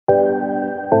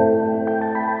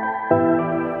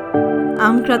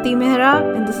I'm Krati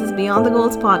Mehra, and this is Beyond the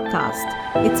Goals podcast.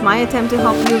 It's my attempt to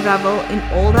help you revel in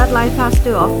all that life has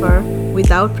to offer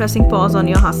without pressing pause on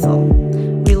your hustle.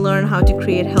 We learn how to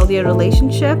create healthier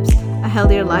relationships, a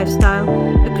healthier lifestyle,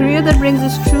 a career that brings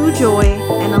us true joy,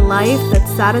 and a life that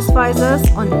satisfies us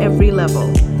on every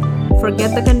level.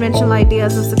 Forget the conventional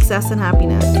ideas of success and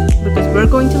happiness, because we're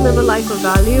going to live a life of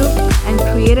value and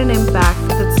create an impact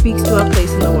that speaks to our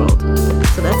place in the world.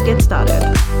 So let's get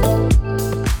started.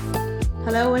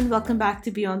 Hello and welcome back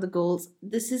to Beyond the Goals.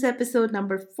 This is episode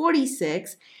number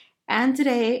 46, and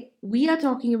today we are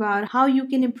talking about how you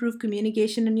can improve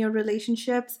communication in your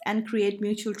relationships and create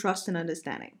mutual trust and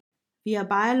understanding. We are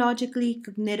biologically,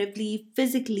 cognitively,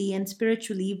 physically, and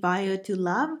spiritually wired to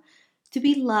love, to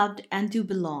be loved, and to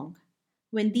belong.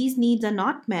 When these needs are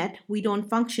not met, we don't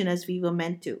function as we were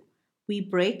meant to. We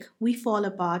break, we fall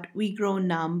apart, we grow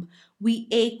numb, we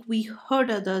ache, we hurt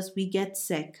others, we get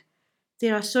sick.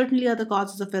 There are certainly other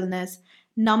causes of illness,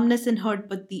 numbness and hurt,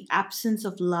 but the absence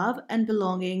of love and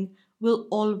belonging will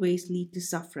always lead to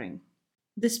suffering.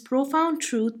 This profound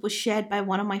truth was shared by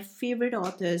one of my favorite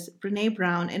authors, Brene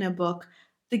Brown, in a book,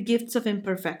 The Gifts of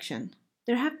Imperfection.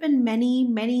 There have been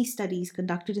many studies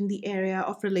conducted in the area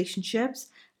of relationships,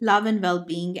 love, and well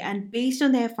being, and based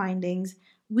on their findings,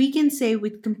 we can say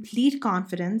with complete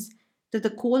confidence that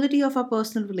the quality of our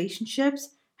personal relationships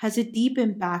has a deep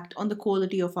impact on the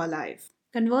quality of our life.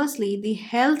 Conversely, the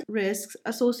health risks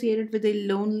associated with a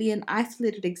lonely and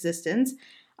isolated existence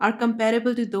are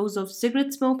comparable to those of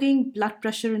cigarette smoking, blood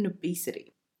pressure, and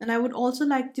obesity. And I would also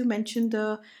like to mention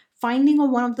the finding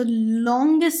of one of the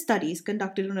longest studies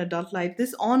conducted on adult life.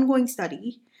 This ongoing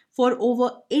study for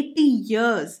over 80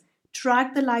 years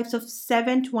tracked the lives of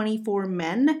 724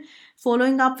 men,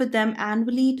 following up with them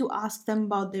annually to ask them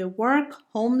about their work,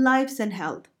 home lives, and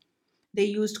health. They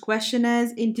used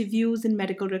questionnaires, interviews, and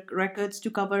medical records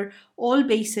to cover all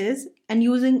bases, and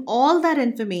using all that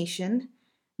information,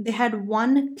 they had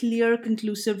one clear,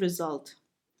 conclusive result.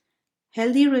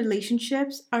 Healthy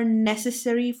relationships are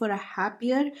necessary for a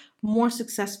happier, more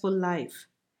successful life.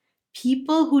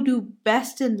 People who do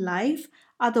best in life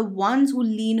are the ones who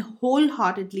lean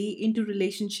wholeheartedly into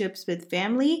relationships with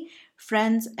family,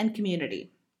 friends, and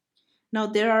community. Now,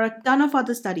 there are a ton of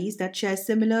other studies that share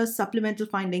similar supplemental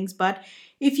findings, but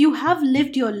if you have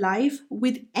lived your life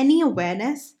with any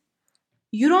awareness,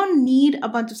 you don't need a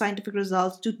bunch of scientific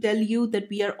results to tell you that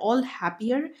we are all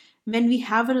happier when we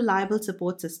have a reliable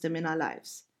support system in our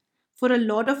lives. For a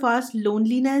lot of us,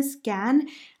 loneliness can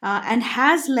and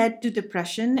has led to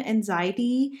depression,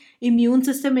 anxiety, immune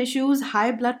system issues,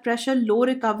 high blood pressure, low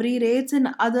recovery rates, and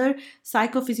other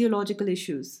psychophysiological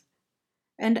issues.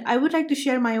 And I would like to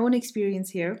share my own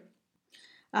experience here.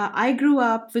 I grew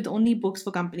up with only books for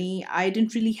company. I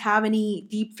didn't really have any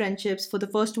deep friendships for the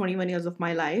first 21 years of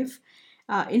my life.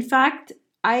 In fact,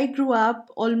 I grew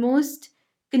up almost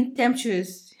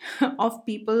contemptuous of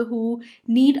people who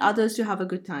need others to have a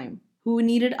good time, who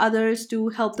needed others to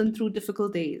help them through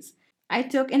difficult days. I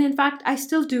took, and in fact, I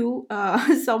still do,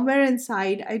 somewhere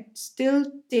inside, I still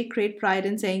take great pride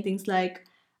in saying things like,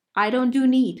 I don't do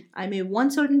need. I may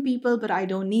want certain people, but I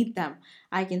don't need them.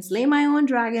 I can slay my own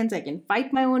dragons, I can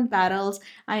fight my own battles,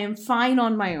 I am fine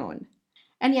on my own.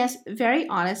 And yes, very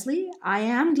honestly, I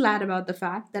am glad about the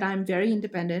fact that I'm very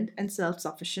independent and self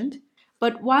sufficient.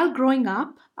 But while growing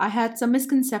up, I had some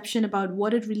misconception about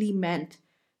what it really meant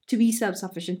to be self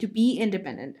sufficient, to be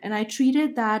independent. And I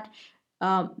treated that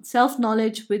self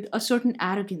knowledge with a certain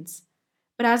arrogance.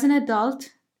 But as an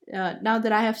adult, now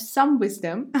that I have some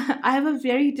wisdom, I have a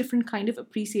very different kind of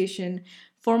appreciation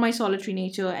for my solitary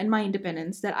nature and my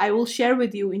independence that I will share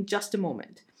with you in just a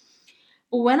moment.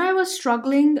 When I was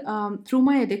struggling through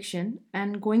my addiction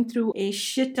and going through a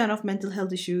shit ton of mental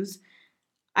health issues,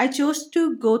 I chose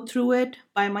to go through it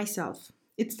by myself.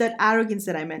 It's that arrogance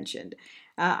that I mentioned.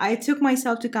 I took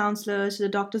myself to counselors, to the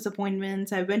doctor's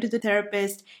appointments, I went to the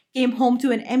therapist, came home to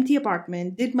an empty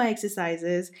apartment, did my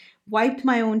exercises, wiped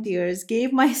my own tears,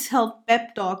 gave myself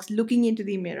pep talks looking into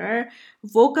the mirror,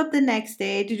 woke up the next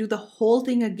day to do the whole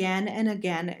thing again and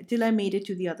again till I made it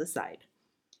to the other side.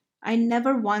 I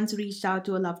never once reached out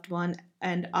to a loved one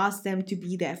and asked them to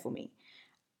be there for me.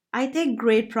 I take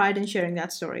great pride in sharing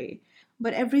that story.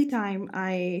 But every time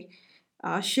I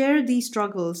share these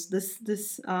struggles,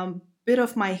 this bit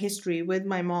of my history with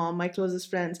my mom, my closest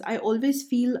friends, I always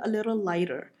feel a little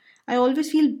lighter. I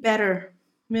always feel better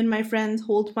when my friends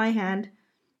hold my hand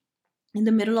in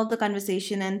the middle of the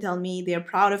conversation and tell me they're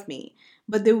proud of me,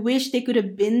 but they wish they could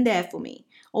have been there for me.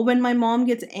 Or when my mom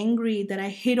gets angry that I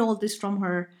hid all this from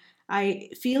her,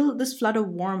 I feel this flood of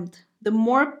warmth. The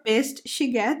more pissed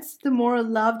she gets, the more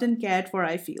loved and cared for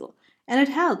I feel. And it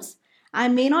helps.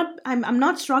 I'm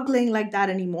not struggling like that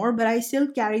anymore, but I still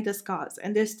carry the scars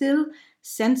and they're still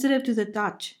sensitive to the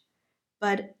touch.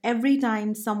 But every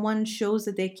time someone shows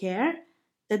that they care,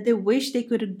 that they wish they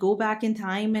could go back in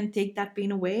time and take that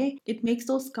pain away, it makes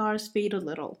those scars fade a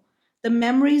little. The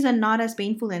memories are not as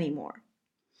painful anymore.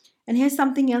 And here's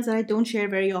something else that I don't share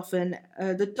very often.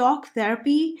 The talk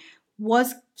therapy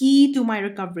was key to my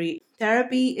recovery.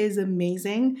 Therapy is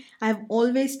amazing. I've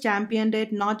always championed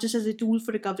it, not just as a tool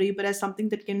for recovery, but as something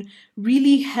that can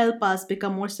really help us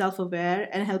become more self aware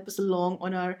and help us along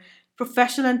on our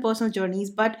professional and personal journeys.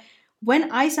 But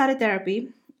when I started therapy,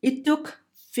 it took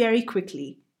very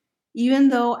quickly. Even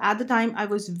though at the time I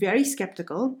was very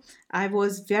skeptical, I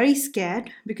was very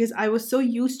scared because I was so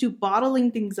used to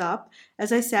bottling things up.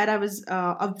 As I said, I was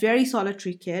a very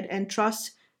solitary kid, and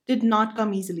trust did not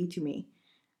come easily to me.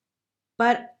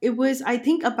 But it was, I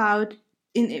think, about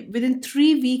within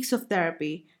 3 weeks of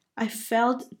therapy, I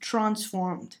felt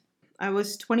transformed. I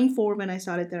was 24 when I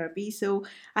started therapy, so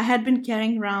I had been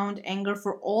carrying around anger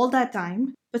for all that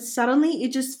time, but suddenly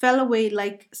it just fell away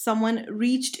like someone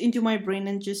reached into my brain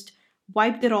and just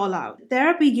wiped it all out.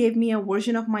 Therapy gave me a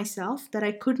version of myself that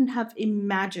I couldn't have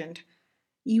imagined.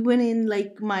 Even in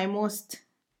like my most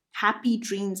happy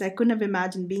dreams, I couldn't have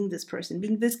imagined being this person,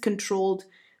 being this controlled,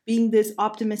 being this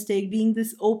optimistic, being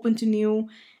this open to new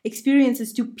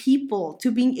experiences, to people,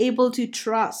 to being able to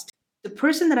trust. The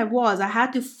person that I was, I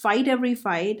had to fight every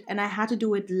fight and I had to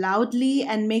do it loudly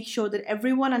and make sure that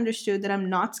everyone understood that I'm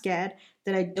not scared,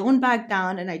 that I don't back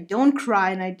down and I don't cry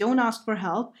and I don't ask for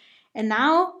help. And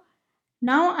now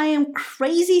I am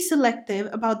crazy selective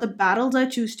about the battles I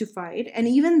choose to fight. And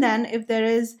even then, if there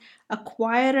is a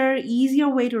quieter, easier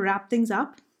way to wrap things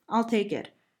up, I'll take it,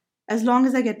 as long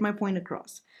as I get my point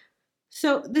across.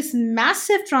 So, this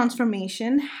massive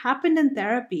transformation happened in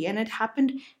therapy and it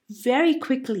happened very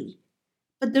quickly.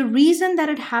 But the reason that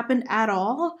it happened at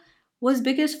all was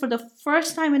because for the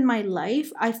first time in my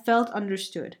life, I felt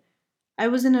understood. I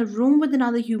was in a room with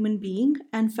another human being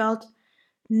and felt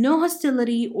no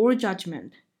hostility or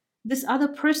judgment. This other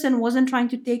person wasn't trying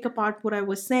to take apart what I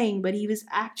was saying, but he was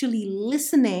actually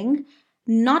listening,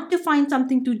 not to find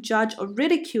something to judge or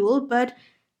ridicule, but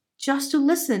just to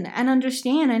listen and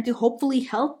understand and to hopefully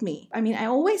help me. I mean, I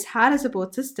always had a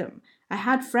support system. I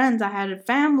had friends, I had a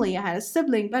family, I had a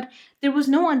sibling, but there was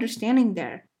no understanding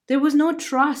there. There was no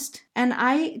trust. And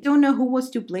I don't know who was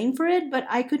to blame for it, but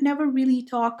I could never really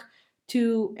talk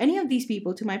to any of these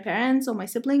people, to my parents or my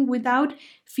sibling, without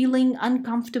feeling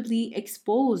uncomfortably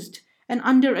exposed and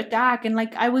under attack and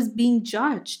like I was being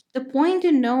judged. The point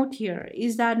to note here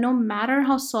is that no matter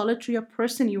how solitary a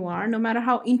person you are, no matter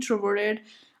how introverted,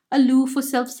 aloof, or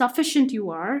self sufficient you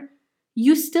are,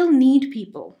 you still need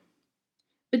people.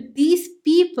 But these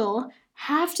people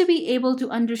have to be able to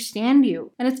understand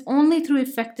you. And it's only through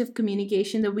effective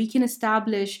communication that we can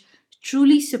establish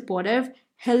truly supportive,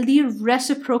 healthy,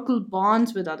 reciprocal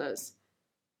bonds with others.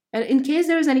 And in case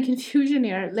there is any confusion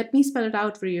here, let me spell it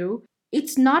out for you.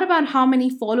 It's not about how many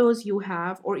followers you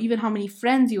have or even how many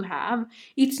friends you have.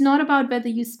 It's not about whether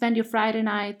you spend your Friday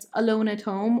nights alone at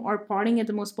home or partying at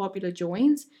the most popular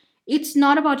joints. It's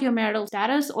not about your marital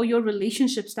status or your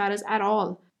relationship status at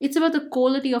all. It's about the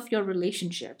quality of your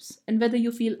relationships and whether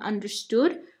you feel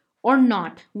understood or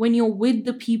not when you're with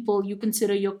the people you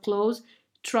consider your close,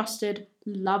 trusted,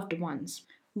 loved ones.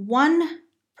 One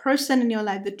person in your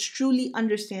life that truly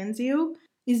understands you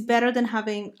is better than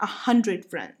having 100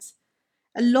 friends.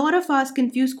 A lot of us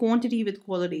confuse quantity with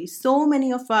quality. So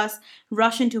many of us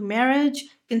rush into marriage,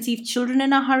 conceive children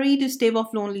in a hurry to stave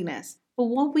off loneliness. But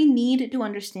what we need to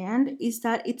understand is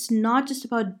that it's not just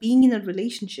about being in a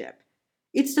relationship,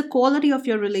 it's the quality of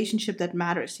your relationship that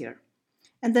matters here.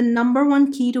 And the number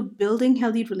one key to building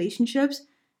healthy relationships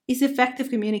is effective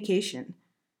communication.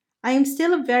 I am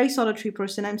still a very solitary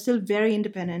person, I'm still very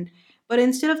independent, but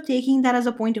instead of taking that as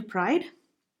a point of pride,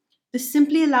 this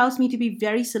simply allows me to be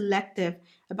very selective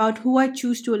about who I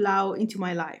choose to allow into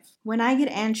my life. When I get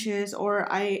anxious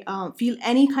or I feel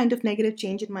any kind of negative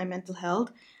change in my mental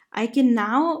health, I can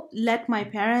now let my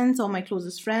parents or my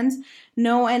closest friends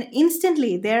know, and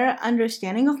instantly their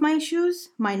understanding of my issues,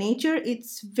 my nature,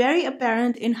 it's very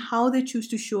apparent in how they choose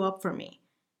to show up for me.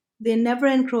 They never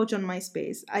encroach on my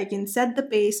space. I can set the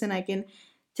pace and I can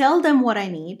tell them what I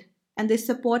need, and they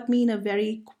support me in a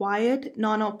very quiet,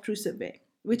 non obtrusive way,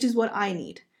 which is what I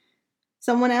need.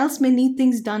 Someone else may need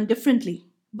things done differently,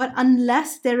 but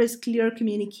unless there is clear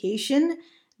communication,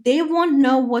 they won't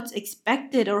know what's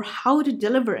expected or how to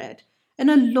deliver it. And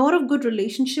a lot of good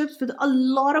relationships with a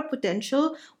lot of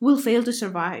potential will fail to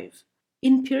survive.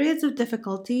 In periods of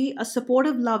difficulty, a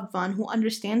supportive loved one who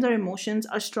understands our emotions,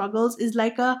 our struggles, is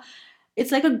like a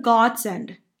It's like a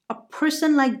godsend. A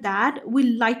person like that will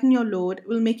lighten your load,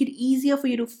 will make it easier for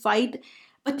you to fight.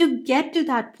 But to get to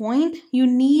that point, you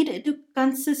need to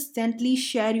consistently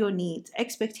share your needs,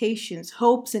 expectations,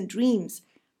 hopes, and dreams.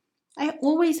 I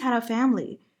always had a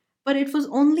family, but it was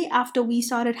only after we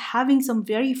started having some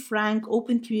very frank,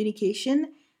 open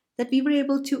communication that we were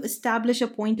able to establish a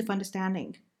point of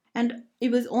understanding. And it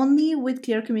was only with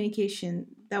clear communication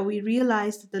that we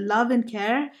realized that the love and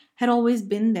care had always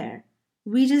been there.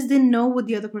 We just didn't know what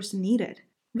the other person needed.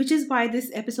 Which is why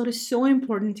this episode is so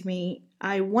important to me.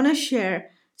 I want to share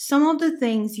some of the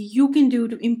things you can do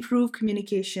to improve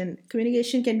communication.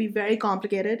 Communication can be very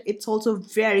complicated, it's also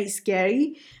very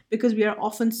scary because we are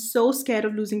often so scared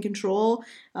of losing control,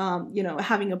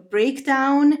 having a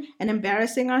breakdown and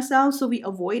embarrassing ourselves. So we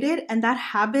avoid it, and that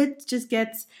habit just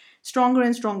gets stronger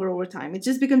and stronger over time. It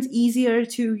just becomes easier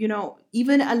to,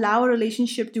 even allow a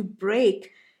relationship to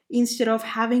break instead of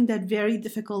having that very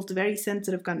difficult, very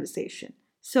sensitive conversation.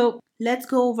 So let's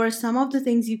go over some of the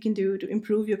things you can do to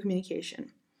improve your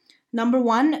communication. Number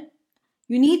one,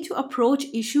 you need to approach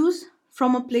issues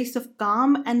from a place of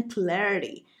calm and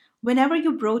clarity. Whenever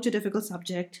you broach a difficult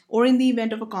subject or in the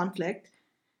event of a conflict,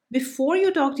 before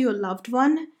you talk to your loved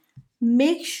one,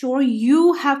 make sure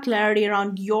you have clarity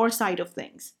around your side of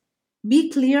things. Be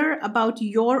clear about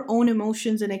your own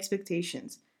emotions and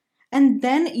expectations. And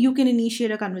then you can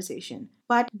initiate a conversation.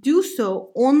 But do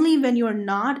so only when you're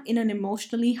not in an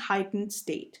emotionally heightened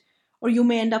state. Or you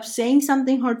may end up saying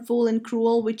something hurtful and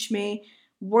cruel, which may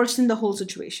worsen the whole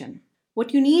situation.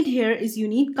 What you need here is you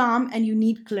need calm and you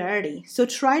need clarity. So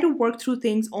try to work through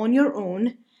things on your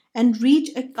own and reach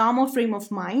a calmer frame of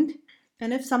mind.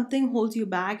 And if something holds you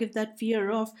back, if that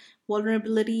fear of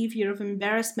vulnerability, fear of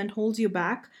embarrassment holds you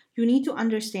back, you need to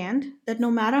understand that no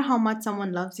matter how much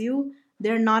someone loves you,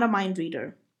 they're not a mind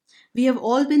reader. We have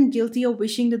all been guilty of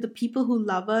wishing that the people who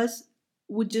love us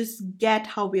would just get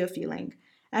how we are feeling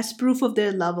as proof of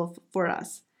their for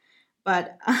us.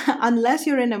 But unless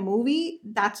you're in a movie,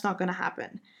 that's not going to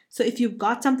happen. So if you've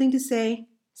got something to say,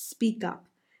 speak up,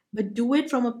 but do it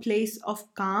from a place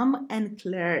of calm and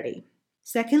clarity.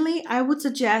 Secondly, I would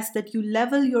suggest that you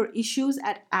level your issues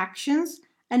at actions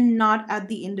and not at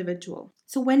the individual.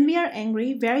 So when we are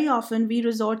angry, very often we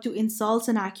resort to insults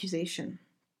and accusation.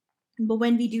 But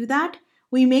when we do that,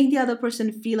 we make the other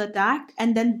person feel attacked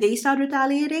and then they start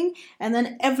retaliating and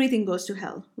then everything goes to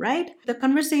hell, right? The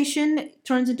conversation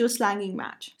turns into a slanging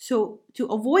match. So to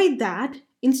avoid that,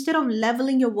 instead of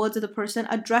leveling your words at the person,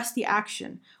 address the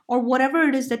action or whatever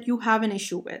it is that you have an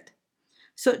issue with.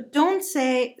 So don't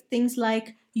say things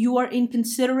like, you are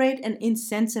inconsiderate and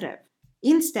insensitive.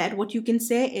 Instead, what you can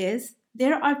say is,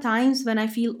 there are times when I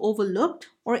feel overlooked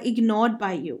or ignored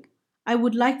by you. I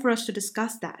would like for us to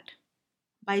discuss that.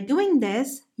 By doing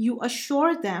this, you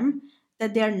assure them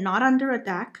that they are not under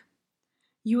attack.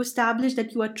 You establish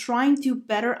that you are trying to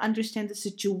better understand the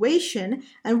situation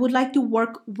and would like to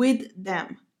work with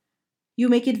them. You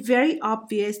make it very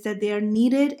obvious that they are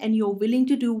needed and you're willing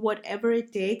to do whatever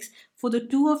it takes for the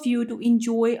two of you to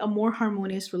enjoy a more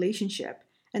harmonious relationship.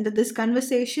 And that this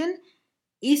conversation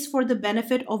is for the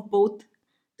benefit of both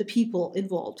the people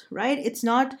involved, right? It's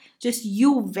not just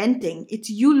you venting,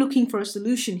 it's you looking for a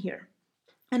solution here.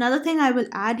 Another thing I will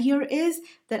add here is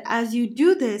that as you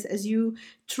do this, as you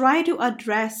try to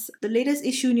address the latest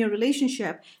issue in your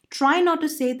relationship, try not to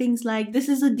say things like, this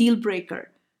is a deal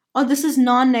breaker or this is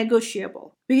non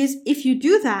negotiable. Because if you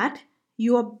do that,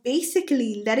 you are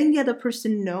basically letting the other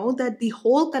person know that the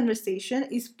whole conversation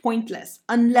is pointless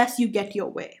unless you get your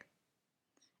way.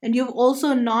 And you've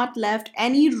also not left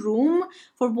any room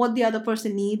for what the other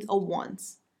person needs or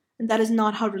wants. And that is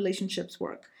not how relationships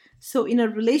work. So in a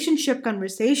relationship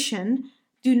conversation,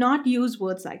 do not use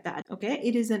words like that, okay?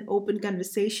 It is an open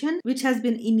conversation which has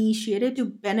been initiated to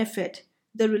benefit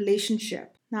the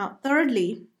relationship. Now,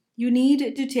 thirdly, you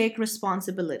need to take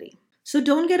responsibility. So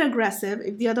don't get aggressive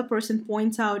if the other person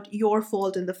points out your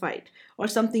fault in the fight or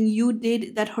something you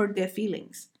did that hurt their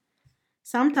feelings.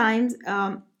 Sometimes,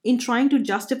 in trying to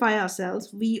justify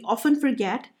ourselves, we often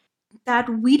forget that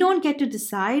we don't get to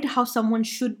decide how someone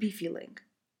should be feeling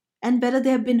and whether they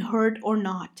have been hurt or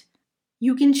not.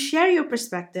 You can share your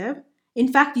perspective.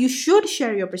 In fact, you should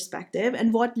share your perspective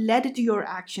and what led to your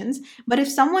actions. But if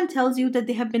someone tells you that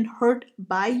they have been hurt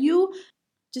by you,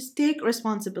 just take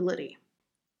responsibility.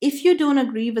 If you don't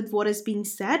agree with what is being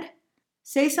said,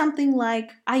 say something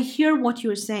like, I hear what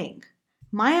you're saying.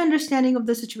 My understanding of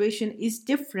the situation is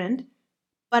different,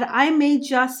 but I may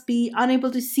just be unable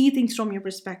to see things from your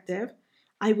perspective.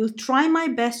 I will try my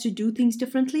best to do things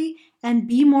differently and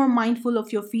be more mindful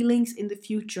of your feelings in the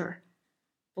future.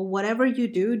 But whatever you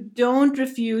do, don't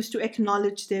refuse to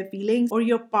acknowledge their feelings or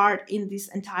your part in this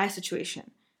entire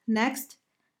situation. Next,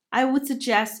 I would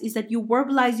suggest is that you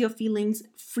verbalize your feelings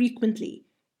frequently.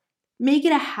 Make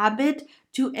it a habit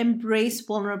to embrace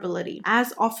vulnerability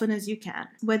as often as you can.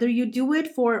 Whether you do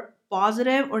it for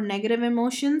positive or negative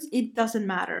emotions, it doesn't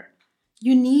matter.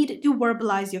 You need to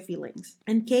verbalize your feelings.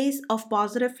 In case of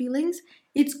positive feelings,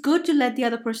 it's good to let the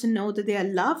other person know that they are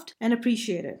loved and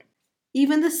appreciated.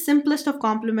 Even the simplest of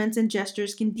compliments and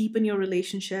gestures can deepen your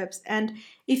relationships. And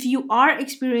if you are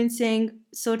experiencing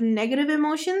certain negative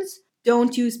emotions,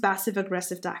 don't use passive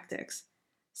aggressive tactics.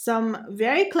 Some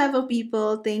very clever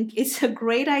people think it's a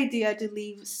great idea to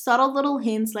leave subtle little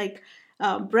hints like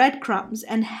breadcrumbs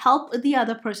and help the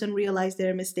other person realize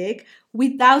their mistake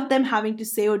without them having to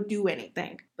say or do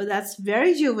anything. But that's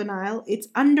very juvenile, it's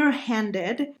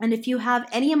underhanded, and if you have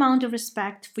any amount of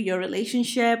respect for your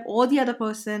relationship or the other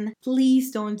person, please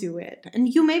don't do it.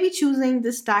 And you may be choosing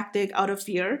this tactic out of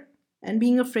fear. And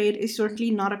being afraid is certainly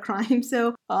not a crime.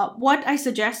 So, what I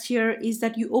suggest here is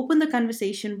that you open the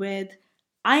conversation with,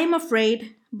 I am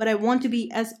afraid, but I want to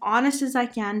be as honest as I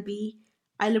can be.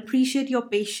 I'll appreciate your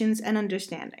patience and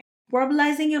understanding.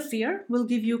 Verbalizing your fear will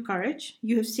give you courage.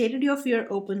 You have stated your fear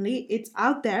openly, it's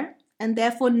out there, and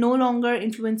therefore no longer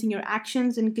influencing your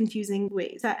actions in confusing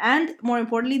ways. And more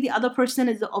importantly, the other person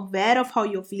is aware of how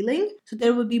you're feeling, so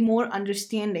there will be more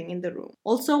understanding in the room.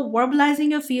 Also,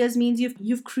 verbalizing your fears means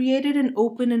you've created an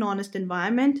open and honest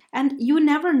environment, and you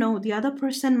never know, the other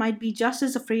person might be just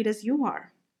as afraid as you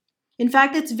are. In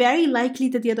fact, it's very likely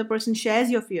that the other person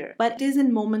shares your fear, but it is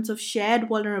in moments of shared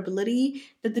vulnerability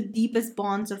that the deepest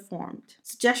bonds are formed.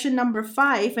 Suggestion number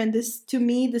 5, and this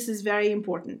is very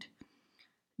important.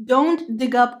 Don't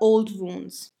dig up old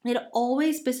wounds. It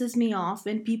always pisses me off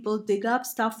when people dig up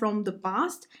stuff from the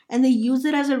past and they use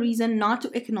it as a reason not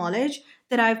to acknowledge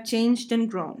that I've changed and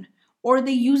grown, or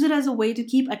they use it as a way to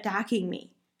keep attacking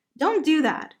me. Don't do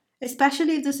that,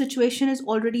 especially if the situation is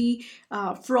already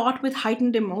fraught with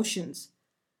heightened emotions.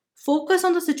 Focus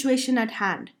on the situation at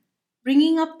hand.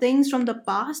 Bringing up things from the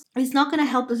past is not going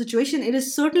to help the situation. It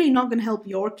is certainly not going to help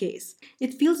your case.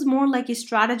 It feels more like a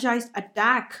strategized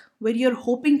attack where you're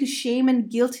hoping to shame and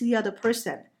guilt the other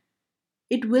person.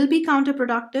 It will be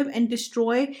counterproductive and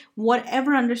destroy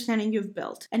whatever understanding you've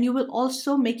built. And you will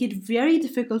also make it very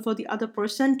difficult for the other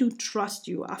person to trust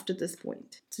you after this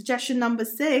point. Suggestion number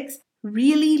 6,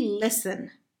 really listen.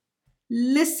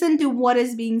 Listen to what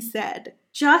is being said.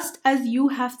 Just as you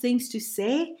have things to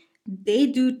say, they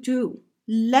do too.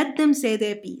 Let them say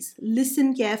their piece.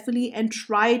 Listen carefully and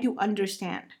try to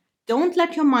understand. Don't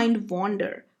let your mind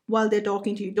wander while they're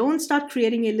talking to you. Don't start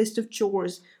creating a list of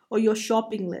chores or your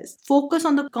shopping list. Focus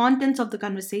on the contents of the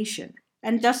conversation.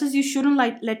 And just as you shouldn't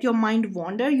let your mind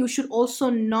wander, you should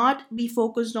also not be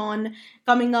focused on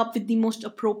coming up with the most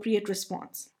appropriate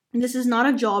response. This is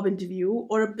not a job interview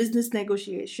or a business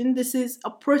negotiation. This is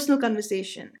a personal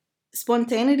conversation.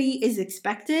 Spontaneity is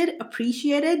expected,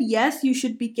 appreciated. Yes, you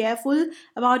should be careful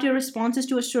about your responses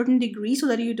to a certain degree so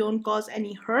that you don't cause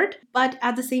any hurt. But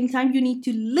at the same time, you need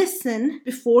to listen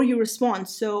before you respond.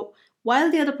 So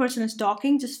while the other person is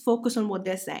talking, just focus on what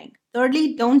they're saying.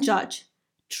 Thirdly, don't judge.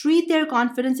 Treat their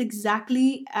confidence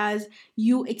exactly as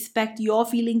you expect your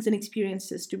feelings and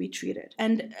experiences to be treated.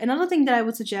 And another thing that I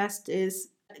would suggest is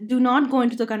do not go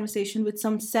into the conversation with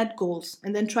some set goals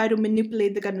and then try to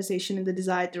manipulate the conversation in the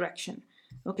desired direction.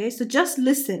 Okay, so just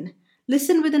listen.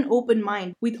 Listen with an open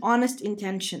mind, with honest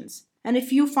intentions. And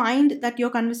if you find that your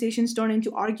conversations turn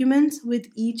into arguments with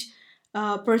each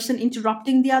person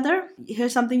interrupting the other,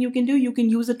 here's something you can do. You can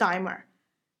use a timer.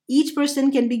 Each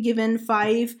person can be given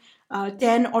 5,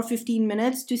 10, or 15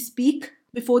 minutes to speak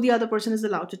before the other person is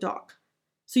allowed to talk.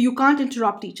 So you can't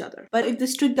interrupt each other. But if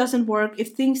this trick doesn't work, if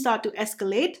things start to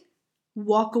escalate,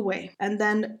 walk away. And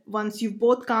then once you've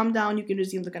both calmed down, you can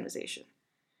resume the conversation.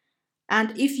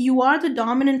 And if you are the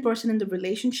dominant person in the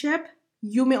relationship,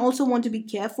 you may also want to be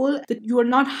careful that you are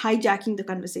not hijacking the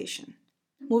conversation.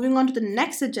 Moving on to the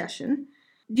next suggestion,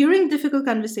 during difficult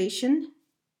conversation,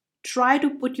 try to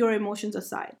put your emotions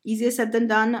aside. Easier said than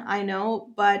done, I know,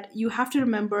 but you have to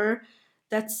remember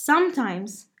that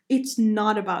sometimes it's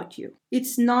not about you.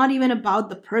 It's not even about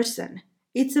the person.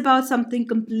 It's about something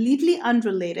completely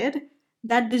unrelated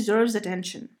that deserves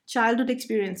attention. Childhood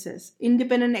experiences,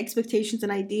 independent expectations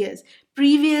and ideas,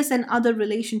 previous and other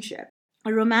relationships.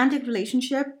 A romantic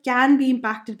relationship can be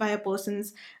impacted by a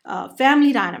person's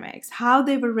family dynamics, how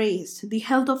they were raised, the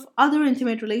health of other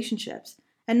intimate relationships,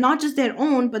 and not just their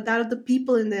own, but that of the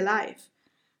people in their life.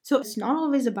 So it's not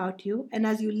always about you. And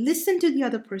as you listen to the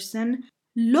other person,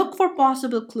 look for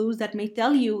possible clues that may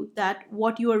tell you that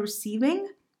what you are receiving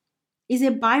is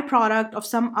a byproduct of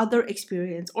some other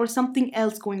experience or something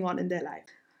else going on in their life.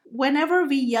 Whenever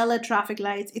we yell at traffic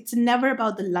lights, it's never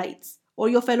about the lights or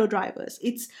your fellow drivers.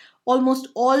 It's almost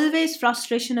always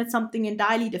frustration at something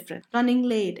entirely different. Running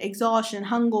late, exhaustion,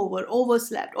 hungover,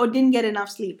 overslept, or didn't get enough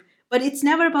sleep. But it's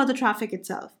never about the traffic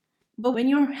itself. But when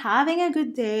you're having a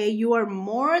good day, you are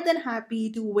more than happy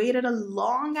to wait at a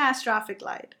long ass traffic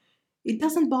light. It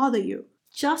doesn't bother you.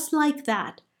 Just like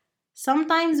that.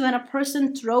 Sometimes when a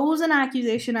person throws an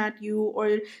accusation at you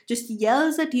or just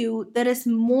yells at you, there is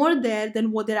more there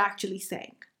than what they're actually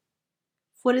saying.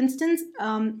 For instance,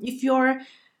 if your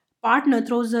partner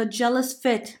throws a jealous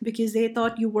fit because they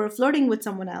thought you were flirting with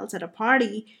someone else at a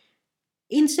party,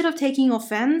 instead of taking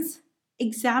offense,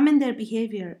 examine their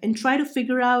behavior and try to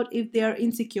figure out if they are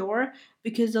insecure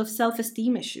because of self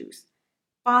esteem issues,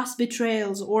 past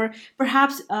betrayals, or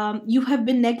perhaps you have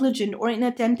been negligent or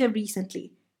inattentive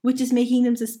recently, which is making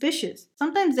them suspicious.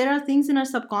 Sometimes there are things in our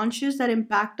subconscious that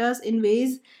impact us in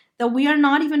ways that we are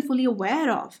not even fully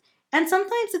aware of. And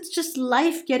sometimes it's just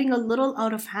life getting a little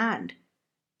out of hand.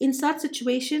 In such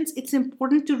situations, it's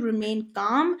important to remain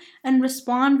calm and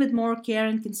respond with more care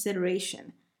and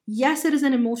consideration. Yes, it is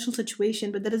an emotional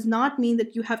situation, but that does not mean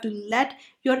that you have to let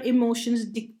your emotions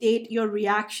dictate your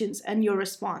reactions and your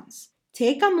response.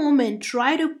 Take a moment,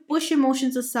 try to push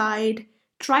emotions aside,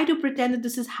 try to pretend that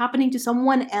this is happening to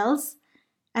someone else,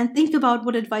 and think about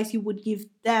what advice you would give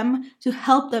them to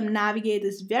help them navigate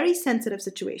this very sensitive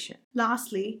situation.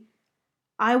 Lastly,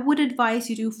 I would advise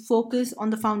you to focus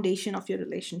on the foundation of your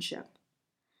relationship.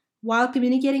 While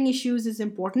communicating issues is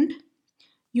important,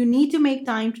 you need to make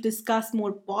time to discuss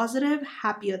more positive,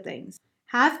 happier things.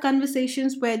 Have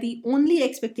conversations where the only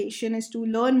expectation is to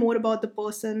learn more about the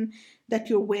person that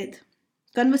you're with.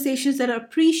 Conversations that are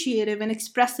appreciative and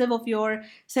expressive of your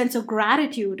sense of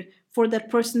gratitude for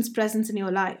that person's presence in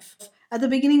your life. At the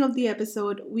beginning of the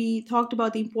episode, we talked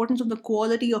about the importance of the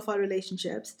quality of our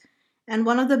relationships. And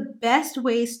one of the best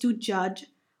ways to judge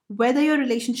whether your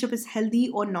relationship is healthy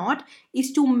or not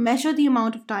is to measure the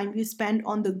amount of time you spend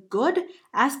on the good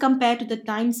as compared to the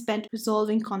time spent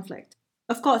resolving conflict.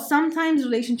 Of course, sometimes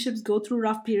relationships go through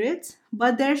rough periods,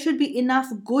 but there should be enough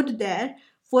good there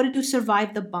for it to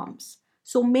survive the bumps.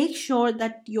 So make sure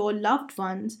that your loved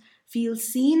ones feel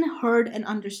seen, heard, and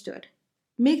understood.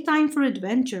 Make time for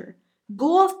adventure.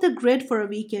 Go off the grid for a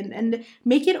weekend and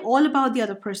make it all about the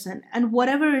other person and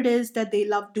whatever it is that they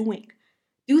love doing.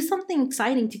 Do something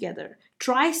exciting together.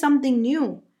 Try something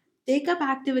new. Take up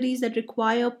activities that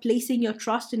require placing your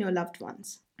trust in your loved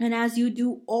ones. And as you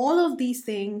do all of these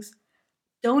things,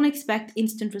 don't expect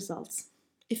instant results.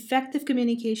 Effective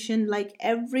communication, like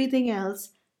everything else,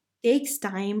 takes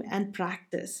time and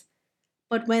practice.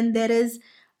 But when there is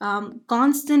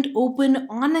constant, open,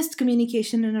 honest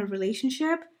communication in a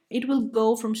relationship, it will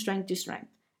go from strength to strength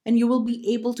and you will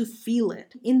be able to feel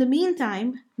it. In the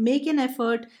meantime, make an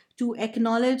effort to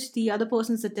acknowledge the other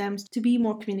person's attempts to be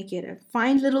more communicative.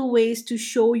 Find little ways to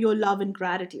show your love and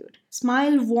gratitude.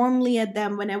 Smile warmly at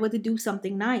them whenever they do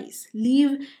something nice.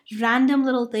 Leave random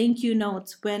little thank you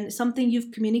notes when something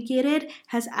you've communicated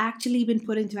has actually been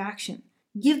put into action.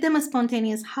 Give them a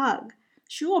spontaneous hug.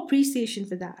 Show appreciation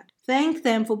for that. Thank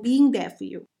them for being there for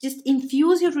you. Just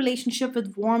infuse your relationship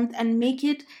with warmth and make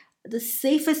it the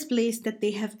safest place that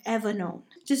they have ever known.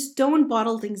 Just don't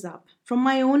bottle things up. From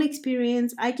my own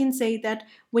experience, I can say that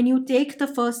when you take the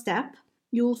first step,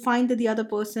 you'll find that the other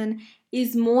person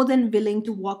is more than willing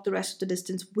to walk the rest of the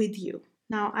distance with you.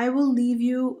 Now, I will leave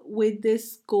you with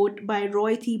this quote by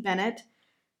Roy T. Bennett.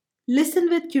 Listen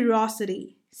with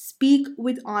curiosity, speak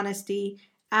with honesty,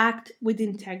 act with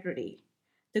integrity.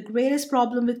 The greatest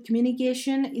problem with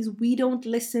communication is we don't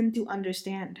listen to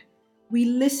understand. We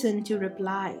listen to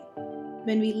reply.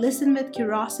 When we listen with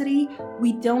curiosity,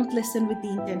 we don't listen with the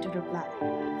intent to reply.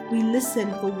 We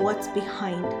listen for what's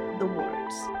behind the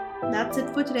words. That's it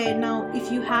for today. Now,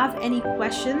 if you have any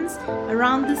questions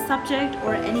around this subject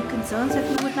or any concerns that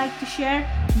you would like to share,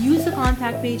 use the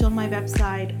contact page on my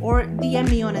website or DM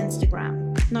me on Instagram.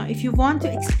 Now, if you want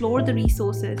to explore the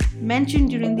resources mentioned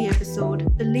during the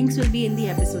episode, the links will be in the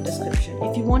episode description.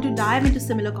 If you want to dive into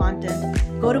similar content,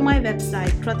 go to my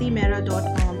website,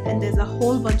 kratimera.com, and there's a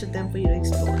whole bunch of them for you to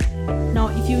explore. Now,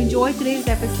 if you enjoyed today's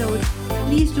episode,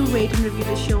 please do rate and review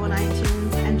the show on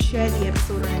iTunes and share the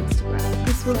episode on Instagram.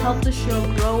 This will help the show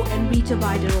grow and reach a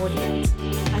wider audience.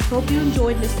 I hope you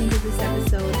enjoyed listening to this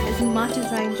episode as much as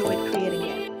I enjoyed creating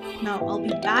it. Now, I'll be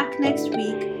back next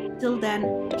week. Till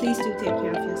then, please do take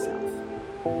care of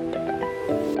yourself.